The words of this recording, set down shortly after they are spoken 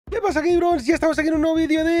pasa, Keibrons? Ya estamos aquí en un nuevo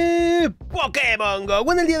vídeo de Pokémon Go.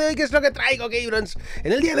 Bueno, el día de hoy, ¿qué es lo que traigo, Keibrons?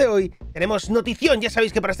 En el día de hoy tenemos notición. Ya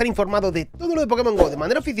sabéis que para estar informado de todo lo de Pokémon Go de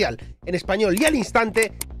manera oficial, en español y al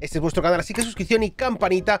instante, este es vuestro canal, así que suscripción y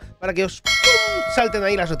campanita para que os salten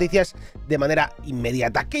ahí las noticias de manera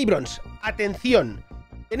inmediata. Keibrons, atención,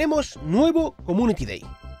 tenemos nuevo Community Day.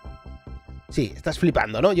 Sí, estás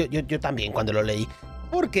flipando, ¿no? Yo también cuando lo leí.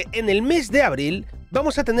 Porque en el mes de abril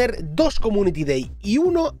vamos a tener dos Community Day y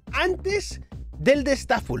uno antes del de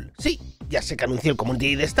Stafful. Sí, ya sé que anunció el Community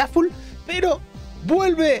Day de Stafful, pero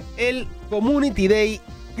vuelve el Community Day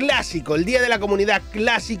clásico, el día de la comunidad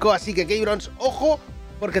clásico. Así que, Keibrons, ojo,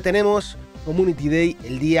 porque tenemos Community Day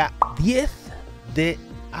el día 10 de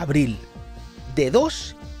abril, de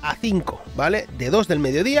 2 a 5, ¿vale? De 2 del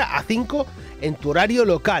mediodía a 5 en tu horario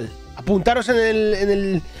local. Apuntaros en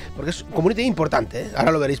el porque es un community importante, ¿eh?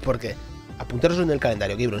 Ahora lo veréis por qué. Apuntaros en el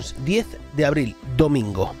calendario, Keibrons. 10 de abril,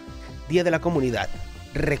 domingo, día de la comunidad.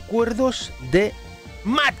 Recuerdos de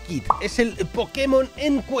MUDKIP. Es el Pokémon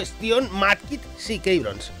en cuestión, MUDKIP. Sí,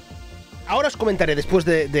 Keibrons. Ahora os comentaré, después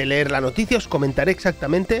de leer la noticia, os comentaré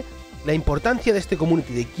exactamente la importancia de este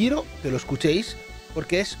community de quiero que lo escuchéis,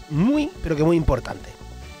 porque es muy, pero que muy importante.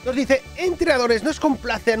 Nos dice, entrenadores, nos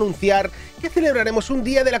complace anunciar que celebraremos un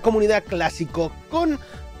día de la comunidad clásico con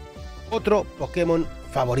otro Pokémon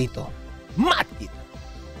favorito, MUDKIP.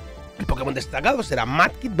 El Pokémon destacado será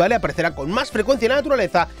MUDKIP, ¿vale? Aparecerá con más frecuencia en la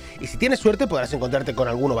naturaleza y si tienes suerte podrás encontrarte con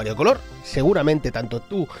alguno variocolor. Seguramente tanto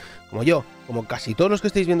tú como yo, como casi todos los que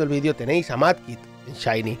estáis viendo el vídeo, tenéis a MUDKIP en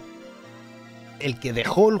Shiny. El que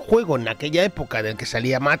dejó el juego en aquella época en el que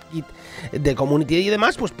salía MUDKIP de Community y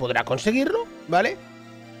demás, pues podrá conseguirlo, ¿vale?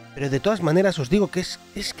 Pero de todas maneras os digo que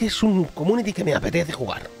es un community que me apetece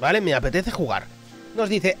jugar, ¿vale? Me apetece jugar. Nos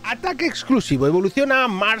dice, ataque exclusivo, evoluciona a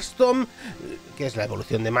Marston, que es la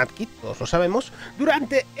evolución de MUDKIP, todos lo sabemos,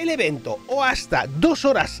 durante el evento o hasta 2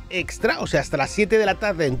 horas extra, o sea, hasta las 7 de la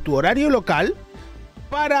tarde en tu horario local,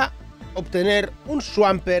 para obtener un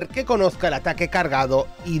Swampert que conozca el ataque cargado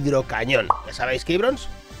Hidrocañón. Ya sabéis, Keibrons,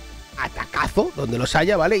 atacazo, donde los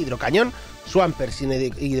haya, ¿vale? Hidrocañón, Swampert sin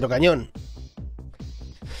Hidrocañón.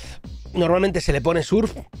 Normalmente se le pone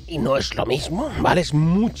surf y no es lo mismo, ¿vale? Es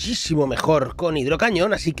muchísimo mejor con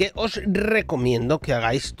hidrocañón, así que os recomiendo que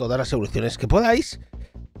hagáis todas las evoluciones que podáis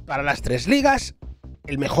para las 3 ligas,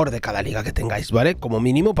 el mejor de cada liga que tengáis, ¿vale? Como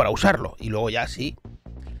mínimo para usarlo, y luego ya si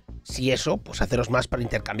eso, pues haceros más para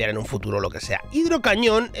intercambiar en un futuro lo que sea.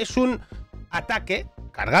 Hidrocañón es un ataque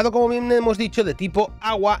cargado, como bien hemos dicho, de tipo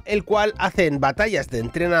agua, el cual hace en batallas de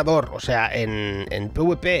entrenador, o sea, en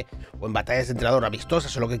PvP o en batallas de entrenador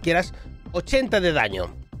amistosas o lo que quieras, 80 de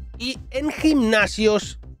daño. Y en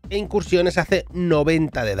gimnasios e incursiones hace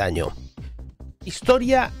 90 de daño.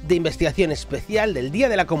 Historia de investigación especial del Día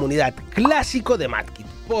de la Comunidad clásico de MUDKIP.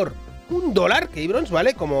 Por $1, Keibrons,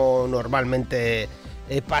 ¿vale? Como normalmente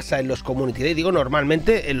pasa en los Community Day. Digo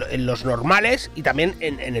normalmente en los normales y también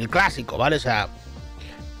en el clásico, ¿vale? O sea,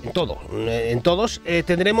 en todos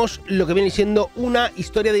tendremos lo que viene siendo una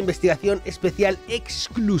historia de investigación especial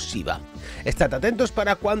exclusiva. Estad atentos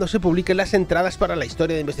para cuando se publiquen las entradas para la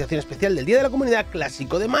historia de investigación especial del Día de la Comunidad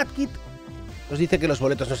clásico de MUDKIP. Nos dice que los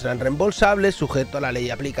boletos no serán reembolsables, sujeto a la ley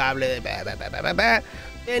aplicable.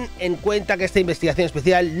 Ten en cuenta que esta investigación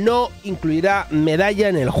especial no incluirá medalla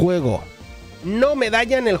en el juego. No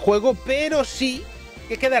medalla en el juego, pero sí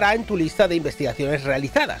que quedará en tu lista de investigaciones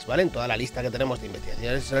realizadas, ¿vale? En toda la lista que tenemos de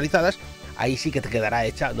investigaciones realizadas, ahí sí que te quedará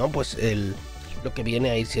hecha, ¿no? Pues lo que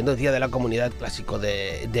viene a ir siendo el Día de la Comunidad clásico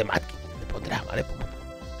de MUDKIP. Te pondrá, ¿vale?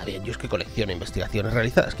 Está bien, yo es que colecciono investigaciones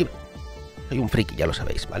realizadas, que soy un friki, ya lo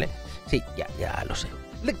sabéis, ¿vale? Sí, ya lo sé.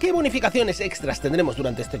 ¿Qué bonificaciones extras tendremos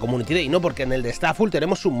durante este Community Day? No, porque en el de Stafful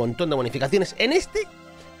tenemos un montón de bonificaciones. En este,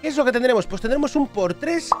 ¿qué es lo que tendremos? Pues tendremos un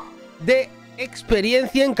 ×3 de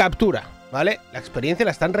experiencia en captura, ¿vale? La experiencia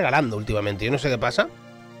la están regalando últimamente, yo no sé qué pasa,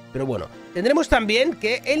 pero bueno. Tendremos también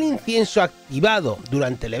que el incienso activado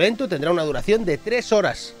durante el evento tendrá una duración de 3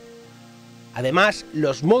 horas. Además,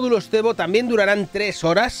 los módulos Cebo también durarán 3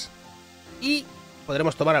 horas y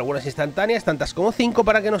podremos tomar algunas instantáneas, tantas como 5,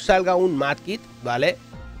 para que nos salga un MUDKIP, ¿vale?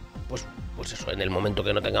 Pues eso, en el momento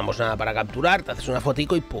que no tengamos nada para capturar, te haces una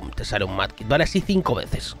fotico y pum, te sale un MUDKIP, ¿vale? Así 5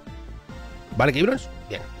 veces. ¿Vale, Keibrons?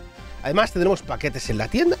 Bien. Además tendremos paquetes en la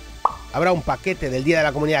tienda. Habrá un paquete del Día de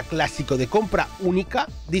la Comunidad clásico de compra única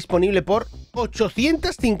disponible por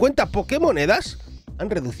 850 Pokémonedas. Han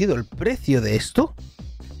reducido el precio de esto.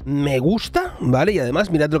 Me gusta, ¿vale? Y además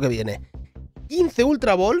mirad lo que viene. 15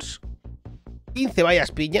 Ultra Balls, 15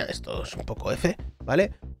 vallas piña, esto es un poco F,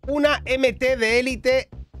 ¿vale? Una MT de élite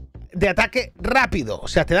de ataque rápido. O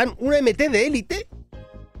sea, te dan una MT de élite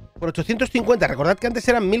por 850. Recordad que antes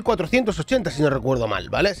eran 1480, si no recuerdo mal,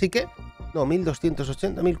 ¿vale? Así que, no,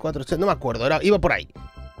 1280, 1480, no me acuerdo, iba por ahí.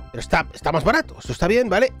 Pero está más barato, esto está bien,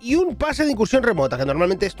 ¿vale? Y un pase de incursión remota, que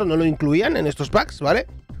normalmente esto no lo incluían en estos packs, ¿vale?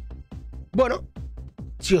 Bueno,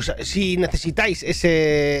 si necesitáis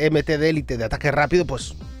ese MT de élite de ataque rápido,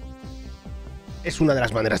 pues es una de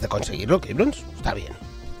las maneras de conseguirlo, Keibrons, está bien.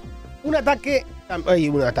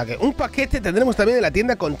 Un paquete tendremos también en la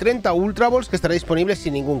tienda con 30 Ultra Balls que estará disponible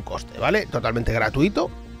sin ningún coste, ¿vale? Totalmente gratuito.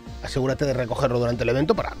 Asegúrate de recogerlo durante el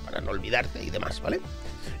evento para no olvidarte y demás, ¿vale?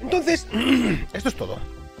 Entonces, esto es todo.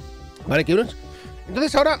 ¿Vale, Keibrons?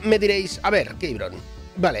 Entonces ahora me diréis, a ver, Keibron,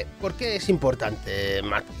 vale, ¿por qué es importante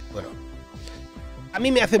MUDKIP? Bueno, a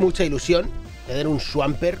mí me hace mucha ilusión tener un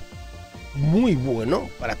Swampert muy bueno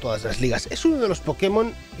para todas las ligas. Es uno de los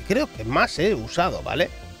Pokémon que creo que más he usado, ¿vale?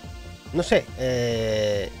 No sé,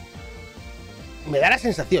 me da la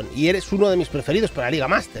sensación, y eres uno de mis preferidos para la Liga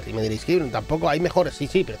Master, y me diréis que tampoco hay mejores,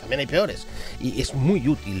 sí, pero también hay peores, y es muy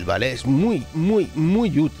útil, ¿vale? Es muy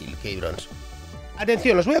útil, Keibrons.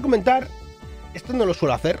 Atención, os voy a comentar, esto no lo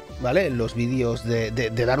suelo hacer, ¿vale? En los vídeos de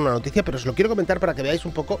dar una noticia, pero os lo quiero comentar para que veáis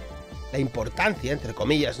un poco la importancia, entre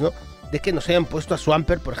comillas, ¿no? De que nos hayan puesto a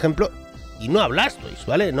Swampert, por ejemplo, y no a Blastoise,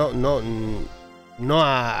 ¿vale? No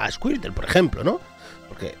a Squirtle, por ejemplo, ¿no?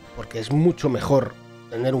 Porque es mucho mejor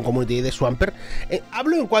tener un community de Swampert.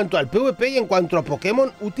 Hablo en cuanto al PvP y en cuanto a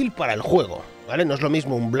Pokémon útil para el juego, ¿vale? No es lo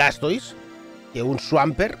mismo un Blastoise que un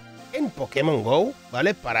Swampert en Pokémon GO,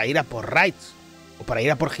 ¿vale? Para ir a por raids, o para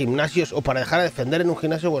ir a por gimnasios, o para dejar de defender en un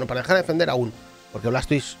gimnasio, bueno, para dejar de defender aún, porque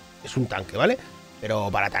Blastoise es un tanque, ¿vale?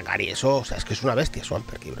 Pero para atacar y eso, o sea, es que es una bestia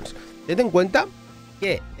Swampert, Keibrons. Tened en cuenta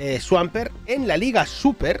que Swampert en la Liga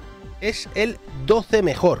Super es el 12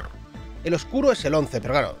 mejor. El oscuro es el 11,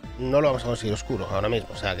 pero claro, no lo vamos a conseguir oscuro ahora mismo.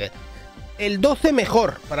 O sea que el 12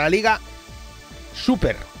 mejor para la Liga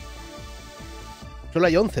Super. Solo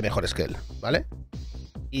hay 11 mejores que él, ¿vale?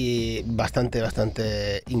 Y bastante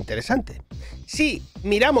interesante. Si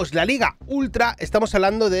miramos la Liga Ultra, estamos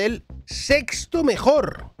hablando del sexto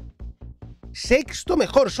mejor. Sexto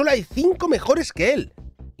mejor, solo hay 5 mejores que él,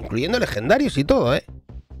 incluyendo legendarios y todo, ¿eh?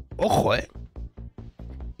 Ojo, ¿eh?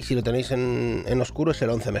 Y si lo tenéis en oscuro es el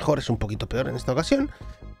 11 mejor, es un poquito peor en esta ocasión.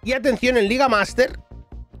 Y atención, en Liga Master,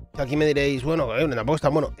 que aquí me diréis, bueno, tampoco está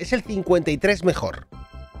bueno, es el 53 mejor,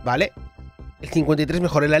 ¿vale? El 53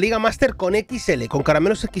 mejor en la Liga Master con XL, con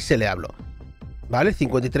caramelos XL hablo, ¿vale? El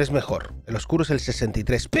 53 mejor, el oscuro es el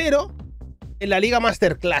 63, pero en la Liga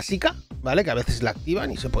Master clásica, ¿vale? Que a veces la activan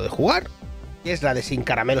y se puede jugar, que es la de sin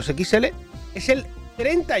caramelos XL, es el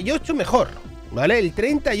 38 mejor, ¿vale? El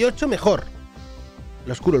 38 mejor.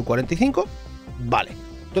 El oscuro el 45, vale.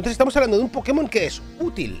 Entonces estamos hablando de un Pokémon que es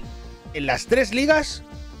útil en las 3 ligas,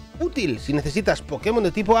 útil si necesitas Pokémon de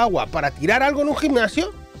tipo agua para tirar algo en un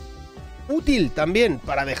gimnasio, útil también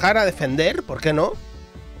para dejar a defender, ¿por qué no?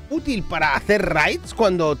 Útil para hacer raids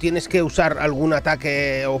cuando tienes que usar algún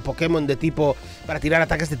ataque o Pokémon de tipo, para tirar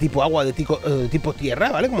ataques de tipo agua, de tipo tierra,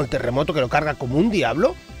 ¿vale? Como el terremoto que lo carga como un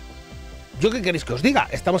diablo. ¿Yo qué queréis que os diga?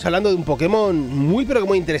 Estamos hablando de un Pokémon muy pero que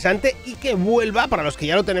muy interesante y que vuelva, para los que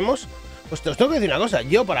ya lo tenemos, pues os tengo que decir una cosa,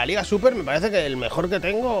 yo para la Liga Super me parece que el mejor que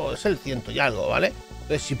tengo es el 100 y algo, ¿vale?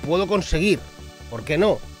 Entonces si puedo conseguir, ¿por qué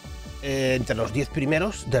no? Entre los 10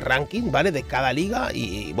 primeros de ranking, ¿vale? De cada liga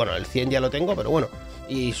y bueno, el 100 ya lo tengo, pero bueno,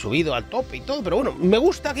 y subido al top y todo, pero bueno, me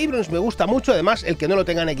gusta Keibrons, me gusta mucho, además el que no lo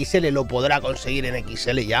tenga en XL lo podrá conseguir en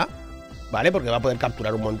XL ya, ¿vale? Porque va a poder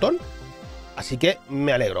capturar un montón. Así que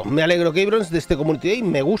me alegro Keibrons de este Community Day,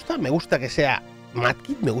 me gusta que sea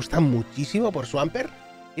MUDKIP, me gusta muchísimo por Swampert.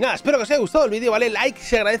 Y nada, espero que os haya gustado el vídeo, ¿vale? Like,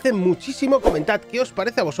 se agradece muchísimo, comentad qué os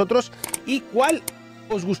parece a vosotros y cuál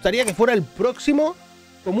os gustaría que fuera el próximo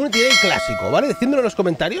Community Day clásico, ¿vale? Decídmelo en los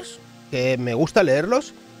comentarios, que me gusta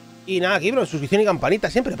leerlos. Y nada, Keibron, suscripción y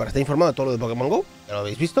campanita siempre para estar informado de todo lo de Pokémon GO, ya lo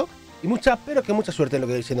habéis visto. Y mucha, pero que mucha suerte en lo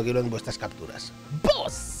que vais siendo Keibron en vuestras capturas.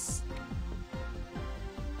 ¡Boss!